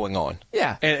what was going on.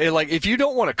 Yeah. And like, if you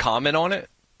don't want to comment on it,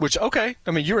 which, okay,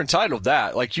 I mean, you're entitled to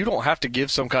that. Like, you don't have to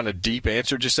give some kind of deep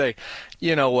answer. Just say,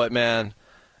 you know what, man,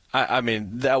 I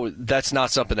mean, that's not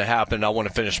something that happened. I want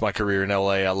to finish my career in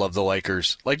L.A. I love the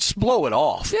Lakers. Like, just blow it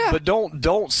off. Yeah. But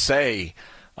don't say,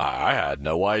 I had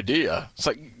no idea. It's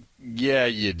like, yeah,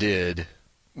 you did,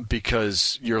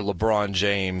 because you're LeBron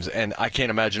James, and I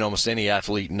can't imagine almost any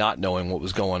athlete not knowing what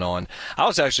was going on. I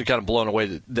was actually kind of blown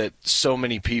away that so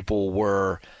many people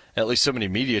were, at least so many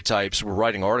media types, were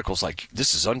writing articles like,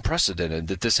 this is unprecedented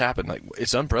that this happened. Like,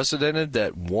 it's unprecedented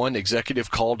that one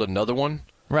executive called another one,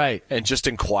 right, and just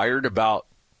inquired about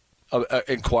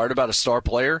a star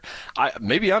player.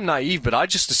 Maybe I'm naive, but I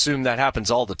just assume that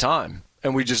happens all the time,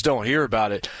 and we just don't hear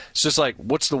about it. It's just like,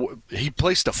 he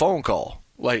placed a phone call.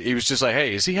 Like, he was just like,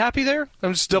 hey, is he happy there?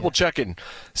 I'm just double checking,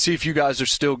 see if you guys are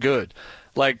still good.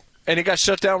 Like, and it got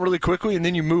shut down really quickly, and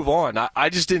then you move on. I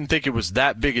just didn't think it was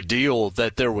that big a deal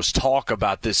that there was talk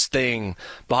about this thing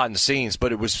behind the scenes,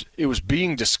 but it was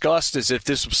being discussed as if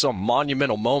this was some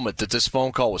monumental moment that this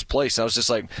phone call was placed. And I was just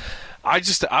like,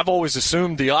 I've always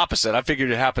assumed the opposite. I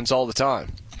figured it happens all the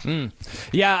time.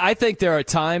 Yeah, I think there are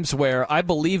times where I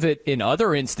believe it in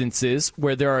other instances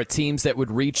where there are teams that would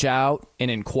reach out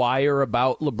and inquire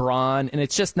about LeBron, and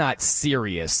it's just not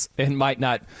serious and might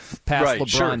not pass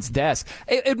LeBron's desk.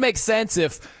 It makes sense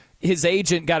if his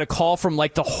agent got a call from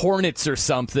like the Hornets or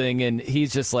something, and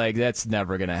he's just like, that's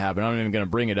never going to happen. I'm not even going to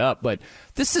bring it up. But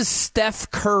this is Steph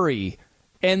Curry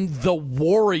and the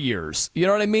Warriors. You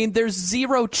know what I mean? There's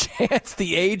zero chance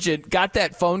the agent got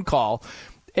that phone call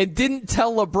and didn't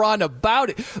tell LeBron about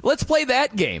it. Let's play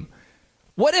that game.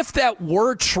 What if that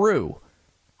were true?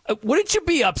 Wouldn't you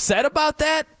be upset about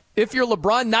that? If you're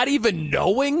LeBron, not even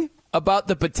knowing about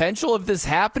the potential of this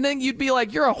happening, you'd be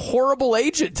like, you're a horrible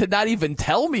agent to not even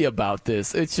tell me about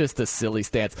this. It's just a silly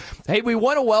stance. Hey, we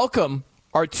want to welcome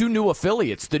our two new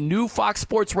affiliates, the new Fox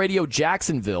Sports Radio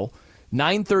Jacksonville,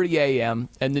 9:30 a.m.,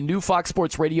 and the new Fox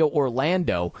Sports Radio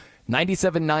Orlando,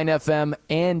 97.9 FM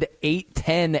and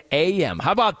 8:10 a.m.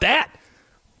 How about that?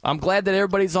 I'm glad that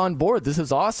everybody's on board. This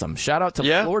is awesome. Shout out to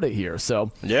Florida here.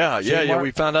 So Yeah.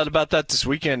 We found out about that this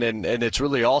weekend, and it's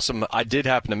really awesome. I did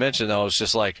happen to mention, though, it's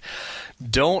just like,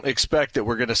 don't expect that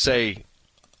we're going to say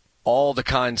all the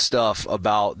kind stuff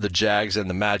about the Jags and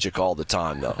the Magic all the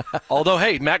time, though. Although,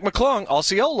 hey, Mac McClung,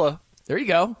 Osceola. There you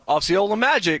go. Osceola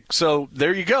Magic. So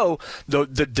there you go. The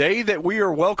day that we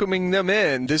are welcoming them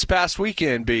in this past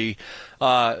weekend, Mac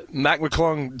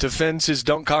McClung defends his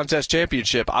dunk contest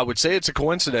championship. I would say it's a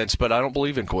coincidence, but I don't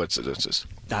believe in coincidences.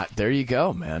 There you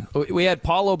go, man. We had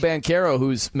Paulo Banchero,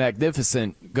 who's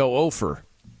magnificent, go over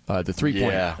the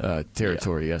three-point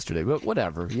territory yesterday. But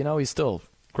whatever. You know, he's still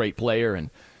a great player, and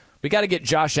we got to get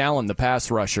Josh Allen, the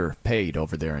pass rusher, paid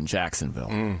over there in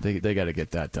Jacksonville. They got to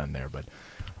get that done there, but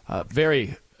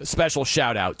very special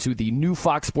shout-out to the new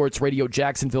Fox Sports Radio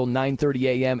Jacksonville, 9:30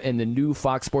 a.m., and the new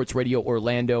Fox Sports Radio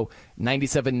Orlando,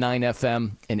 97.9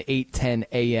 FM and 8:10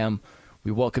 a.m.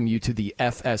 We welcome you to the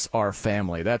FSR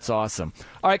family. That's awesome.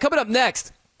 All right, coming up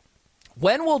next,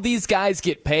 when will these guys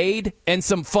get paid? And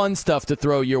some fun stuff to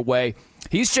throw your way.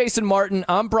 He's Jason Martin.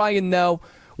 I'm Brian Noe.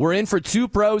 We're in for Two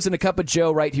Pros and a Cup of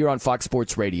Joe right here on Fox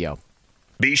Sports Radio.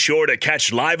 Be sure to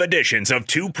catch live editions of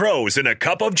Two Pros and a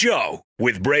Cup of Joe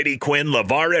with Brady Quinn,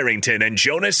 LeVar Arrington, and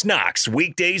Jonas Knox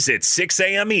weekdays at 6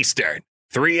 a.m. Eastern,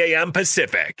 3 a.m.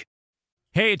 Pacific.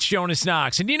 Hey, it's Jonas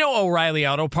Knox, and you know O'Reilly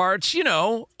Auto Parts. You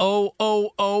know,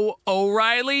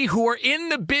 O'Reilly, who are in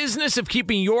the business of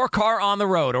keeping your car on the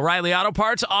road. O'Reilly Auto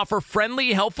Parts offer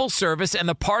friendly, helpful service and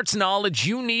the parts knowledge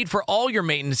you need for all your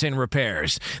maintenance and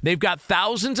repairs. They've got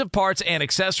thousands of parts and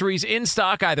accessories in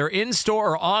stock, either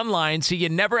in-store or online, so you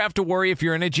never have to worry if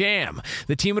you're in a jam.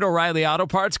 The team at O'Reilly Auto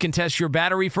Parts can test your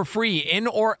battery for free in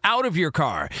or out of your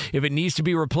car. If it needs to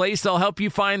be replaced, they'll help you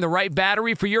find the right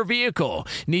battery for your vehicle.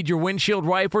 Need your windshield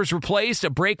windshield wipers replaced, a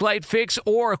brake light fix,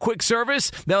 or a quick service,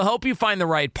 they'll help you find the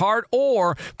right part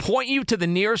or point you to the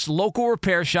nearest local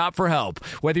repair shop for help.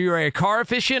 Whether you're a car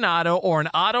aficionado or an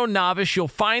auto novice, you'll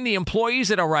find the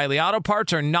employees at O'Reilly Auto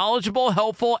Parts are knowledgeable,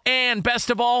 helpful, and best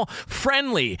of all,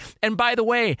 friendly. And by the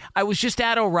way, I was just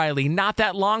at O'Reilly not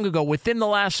that long ago, within the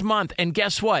last month, and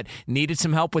guess what? Needed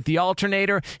some help with the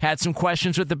alternator, had some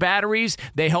questions with the batteries.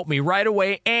 They helped me right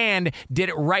away and did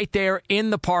it right there in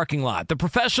the parking lot. The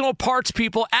professional parts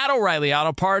people at O'Reilly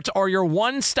Auto Parts are your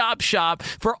one-stop shop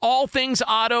for all things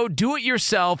auto,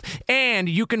 do-it-yourself, and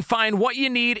you can find what you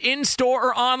need in-store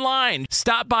or online.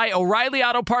 Stop by O'Reilly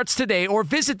Auto Parts today or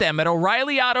visit them at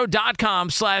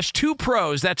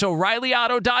O'ReillyAuto.com/2pros. That's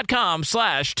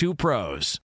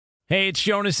O'ReillyAuto.com/2pros. Hey, it's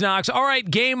Jonas Knox. All right,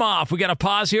 game off. We got to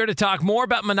pause here to talk more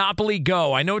about Monopoly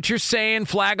Go. I know what you're saying,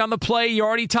 flag on the play. You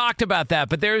already talked about that,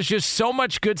 but there's just so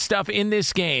much good stuff in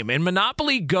this game. In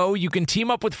Monopoly Go, you can team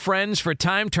up with friends for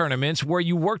time tournaments where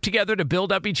you work together to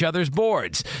build up each other's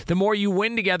boards. The more you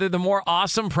win together, the more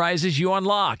awesome prizes you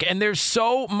unlock, and there's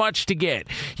so much to get.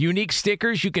 Unique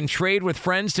stickers you can trade with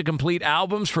friends to complete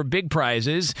albums for big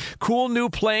prizes, cool new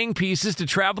playing pieces to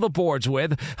travel the boards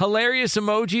with, hilarious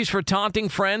emojis for taunting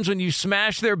friends when you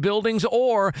smash their buildings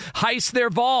or heist their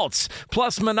vaults.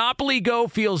 Plus, Monopoly Go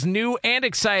feels new and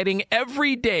exciting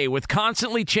every day with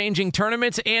constantly changing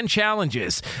tournaments and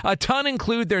challenges. A ton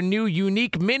include their new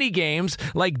unique mini games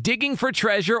like digging for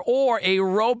treasure or a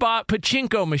robot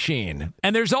pachinko machine.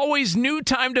 And there's always new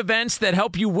timed events that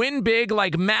help you win big,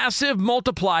 like massive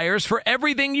multipliers for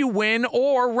everything you win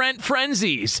or rent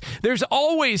frenzies. There's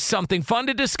always something fun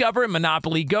to discover in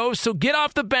Monopoly Go, so get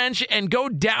off the bench and go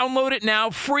download it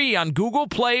now free on Google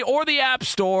Play or the App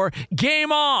Store. Game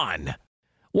on!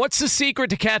 What's the secret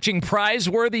to catching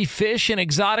prize-worthy fish in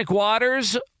exotic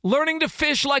waters? Learning to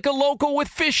fish like a local with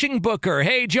Fishing Booker.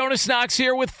 Hey, Jonas Knox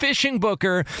here with Fishing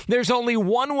Booker. There's only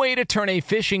one way to turn a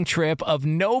fishing trip of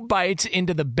no bites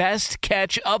into the best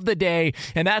catch of the day,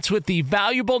 and that's with the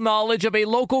valuable knowledge of a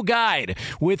local guide.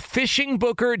 With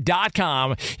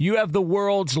FishingBooker.com, you have the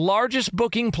world's largest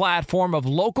booking platform of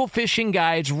local fishing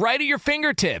guides right at your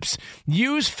fingertips.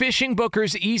 Use Fishing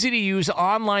Booker's easy-to-use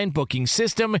online booking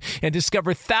system and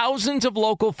discover thousands of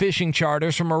local fishing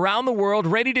charters from around the world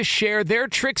ready to share their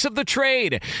tricks of the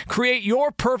trade. Create your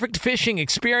perfect fishing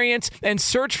experience and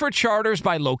search for charters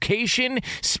by location,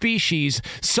 species,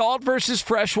 salt versus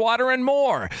freshwater, and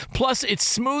more. Plus, it's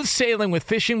smooth sailing with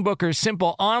Fishing Booker's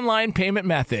simple online payment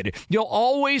method. You'll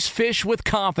always fish with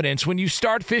confidence when you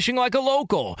start fishing like a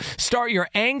local. Start your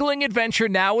angling adventure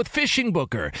now with Fishing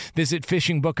Booker. Visit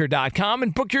FishingBooker.com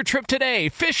and book your trip today.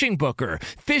 Fishing Booker.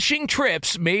 Fishing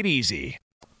trips made easy.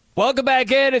 Welcome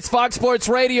back in. It's Fox Sports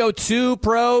Radio, 2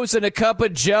 Pros and a Cup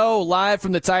of Joe, live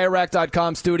from the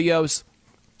TireRack.com studios.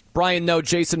 Brian Noe,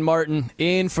 Jason Martin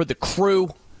in for the crew.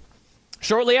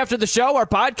 Shortly after the show, our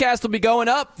podcast will be going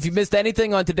up. If you missed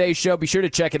anything on today's show, be sure to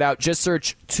check it out. Just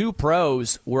search 2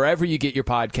 Pros wherever you get your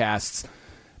podcasts.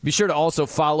 Be sure to also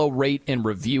follow, rate, and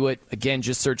review it. Again,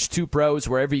 just search 2 Pros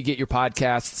wherever you get your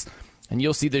podcasts, and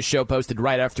you'll see this show posted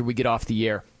right after we get off the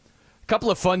air. A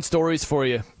couple of fun stories for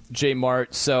you, J.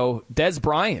 Mart. So, Dez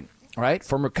Bryant, right,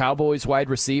 former Cowboys wide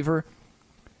receiver,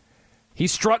 he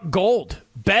struck gold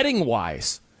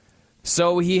betting-wise.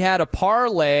 So he had a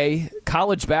parlay,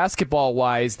 college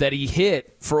basketball-wise, that he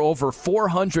hit for over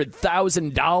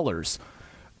 $400,000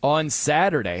 on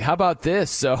Saturday. How about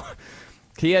this? So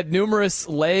he had numerous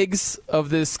legs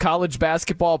of this college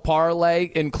basketball parlay,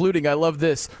 including, I love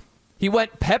this, he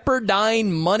went Pepperdine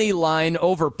money line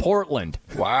over Portland.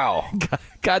 Wow.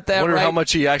 Got that right. I wonder how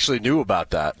much he actually knew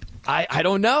about that. I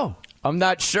don't know. I'm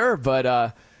not sure, but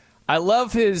I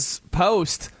love his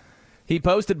post. He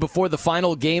posted before the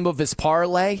final game of his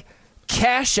parlay,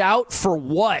 cash out for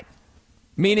what?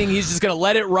 Meaning he's just going to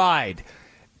let it ride.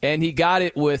 And he got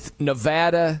it with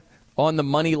Nevada on the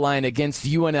money line against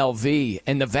UNLV.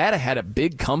 And Nevada had a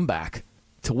big comeback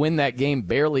to win that game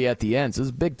barely at the end. So it was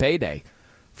a big payday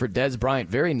for Dez Bryant.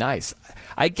 Very nice.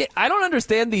 I don't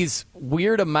understand these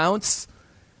weird amounts,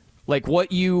 like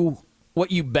what you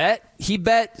bet. He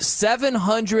bet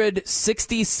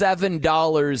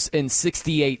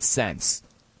 $767.68.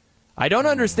 I don't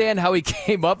understand how he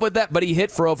came up with that, but he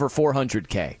hit for over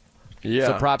 $400K. Yeah.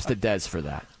 So props to Dez for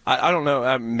that. I don't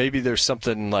know. Maybe there's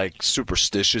something like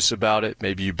superstitious about it.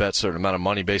 Maybe you bet a certain amount of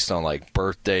money based on like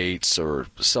birth dates or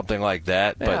something like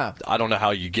that. But Yeah. I don't know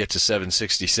how you get to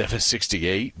 760,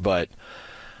 768. But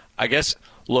I guess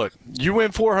Look, you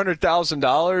win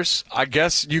 $400,000. I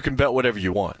guess you can bet whatever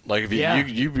you want. Like if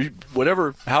you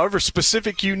whatever, however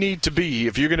specific you need to be,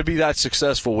 if you're going to be that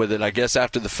successful with it, I guess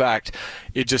after the fact,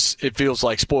 it feels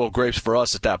like spoiled grapes for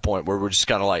us at that point, where we're just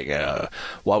kind of like,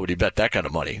 why would he bet that kind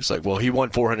of money? It's like, well, he won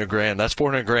 $400,000. That's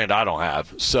 $400,000 I don't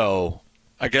have. So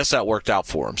I guess that worked out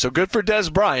for him. So good for Des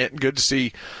Bryant. Good to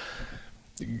see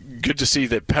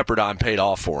that Pepperdine paid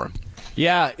off for him.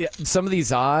 Yeah, some of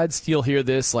these odds, you'll hear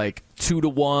this like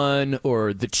 2-1,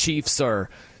 or the Chiefs are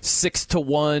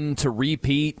 6-1 to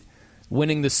repeat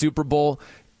winning the Super Bowl.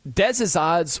 Dez's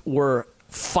odds were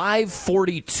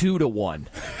 542-1.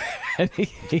 And he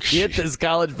hit this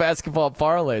college basketball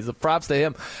parlay. So props to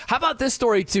him. How about this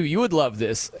story, too? You would love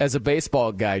this as a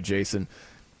baseball guy, Jason.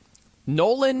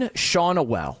 Nolan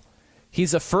Shawnowell.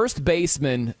 He's a first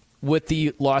baseman with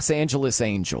the Los Angeles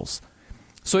Angels.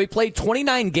 So he played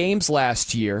 29 games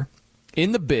last year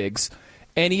in the bigs,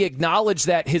 and he acknowledged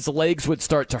that his legs would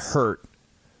start to hurt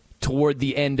toward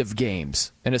the end of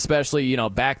games, and especially,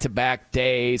 back-to-back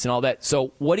days and all that.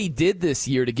 So what he did this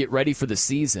year to get ready for the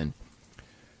season,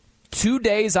 2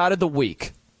 days out of the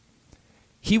week,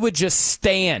 he would just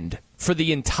stand for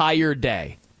the entire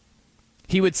day.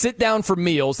 He would sit down for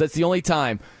meals. That's the only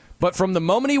time. But from the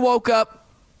moment he woke up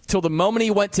till the moment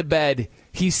he went to bed,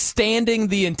 he's standing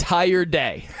the entire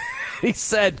day. He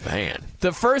said, man,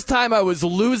 the first time I was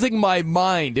losing my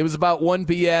mind, it was about 1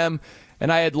 p.m.,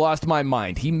 and I had lost my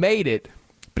mind. He made it,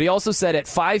 but he also said at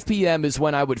 5 p.m. is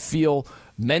when I would feel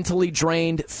mentally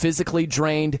drained, physically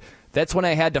drained. That's when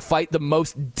I had to fight the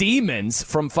most demons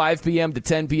from 5 p.m. to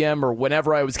 10 p.m. or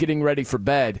whenever I was getting ready for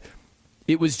bed.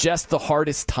 It was just the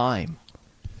hardest time.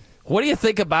 What do you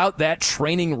think about that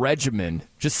training regimen,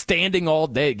 just standing all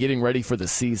day getting ready for the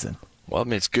season? Well, I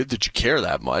mean, it's good that you care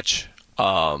that much.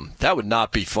 That would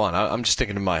not be fun. I'm just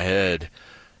thinking in my head,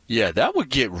 yeah, that would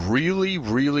get really,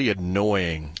 really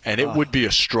annoying, and it would be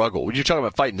a struggle. When you're talking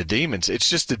about fighting the demons, it's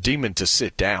just a demon to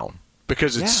sit down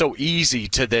because it's so easy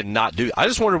to then not do. I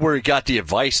just wondered where he got the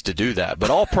advice to do that, but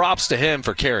all props to him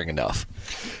for caring enough.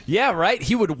 Yeah, right?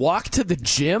 He would walk to the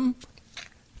gym.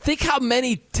 Think how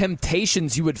many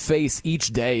temptations you would face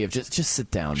each day of just sit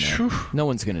down, man. No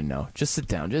one's going to know. Just sit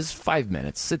down. Just 5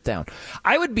 minutes. Sit down.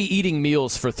 I would be eating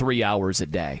meals for 3 hours a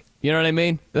day. You know what I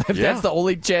mean? That's the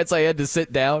only chance I had to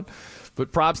sit down.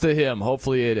 But props to him.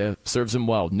 Hopefully it serves him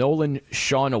well. Nolan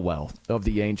Shawnowell of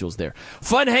the Angels there.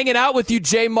 Fun hanging out with you,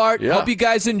 J Mart. Yeah. Hope you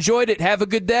guys enjoyed it. Have a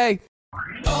good day.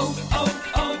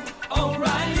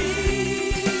 O'Reilly.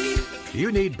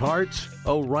 You need parts?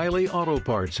 O'Reilly Auto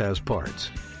Parts has parts.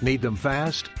 Need them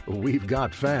fast? We've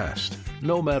got fast.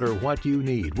 No matter what you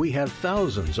need, we have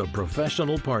thousands of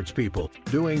professional parts people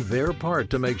doing their part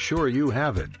to make sure you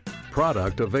have it.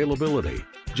 Product availability.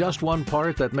 Just one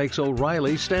part that makes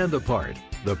O'Reilly stand apart.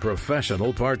 The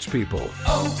professional parts people.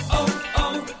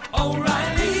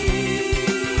 O'Reilly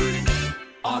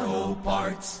Auto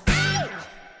Parts.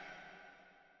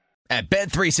 At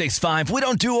Bet365, we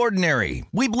don't do ordinary.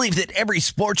 We believe that every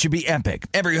sport should be epic.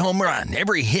 Every home run,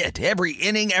 every hit, every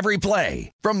inning, every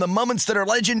play. From the moments that are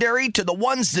legendary to the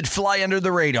ones that fly under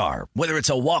the radar. Whether it's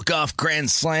a walk-off grand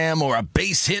slam or a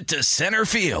base hit to center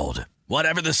field.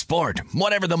 Whatever the sport,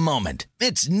 whatever the moment.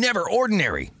 It's never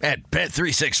ordinary at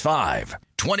Bet365.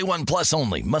 21 plus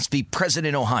only. Must be present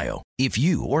in Ohio. If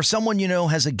you or someone you know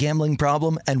has a gambling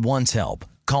problem and wants help,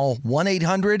 call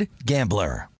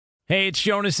 1-800-GAMBLER. Hey, it's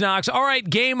Jonas Knox. All right,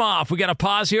 game off. We got to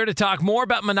pause here to talk more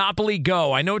about Monopoly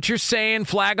Go. I know what you're saying,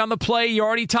 flag on the play. You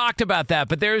already talked about that,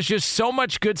 but there's just so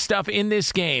much good stuff in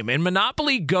this game. In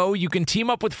Monopoly Go, you can team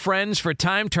up with friends for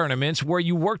time tournaments where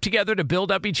you work together to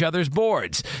build up each other's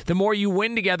boards. The more you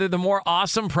win together, the more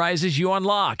awesome prizes you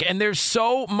unlock. And there's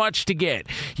so much to get.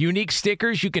 Unique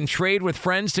stickers you can trade with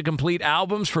friends to complete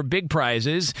albums for big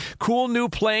prizes. Cool new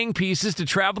playing pieces to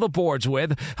travel the boards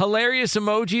with. Hilarious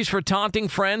emojis for taunting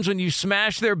friends when you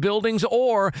smash their buildings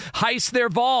or heist their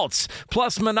vaults.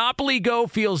 Plus, Monopoly Go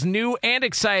feels new and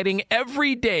exciting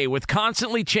every day with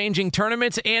constantly changing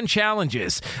tournaments and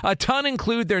challenges. A ton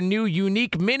include their new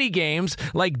unique mini games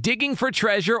like digging for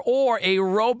treasure or a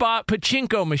robot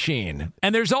pachinko machine.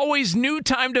 And there's always new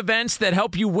timed events that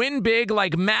help you win big,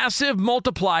 like massive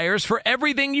multipliers for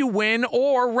everything you win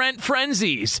or rent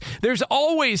frenzies. There's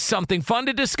always something fun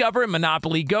to discover in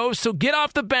Monopoly Go, so get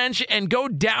off the bench and go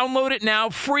download it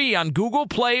now free on Google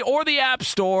Play or the App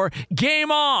Store. Game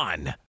on!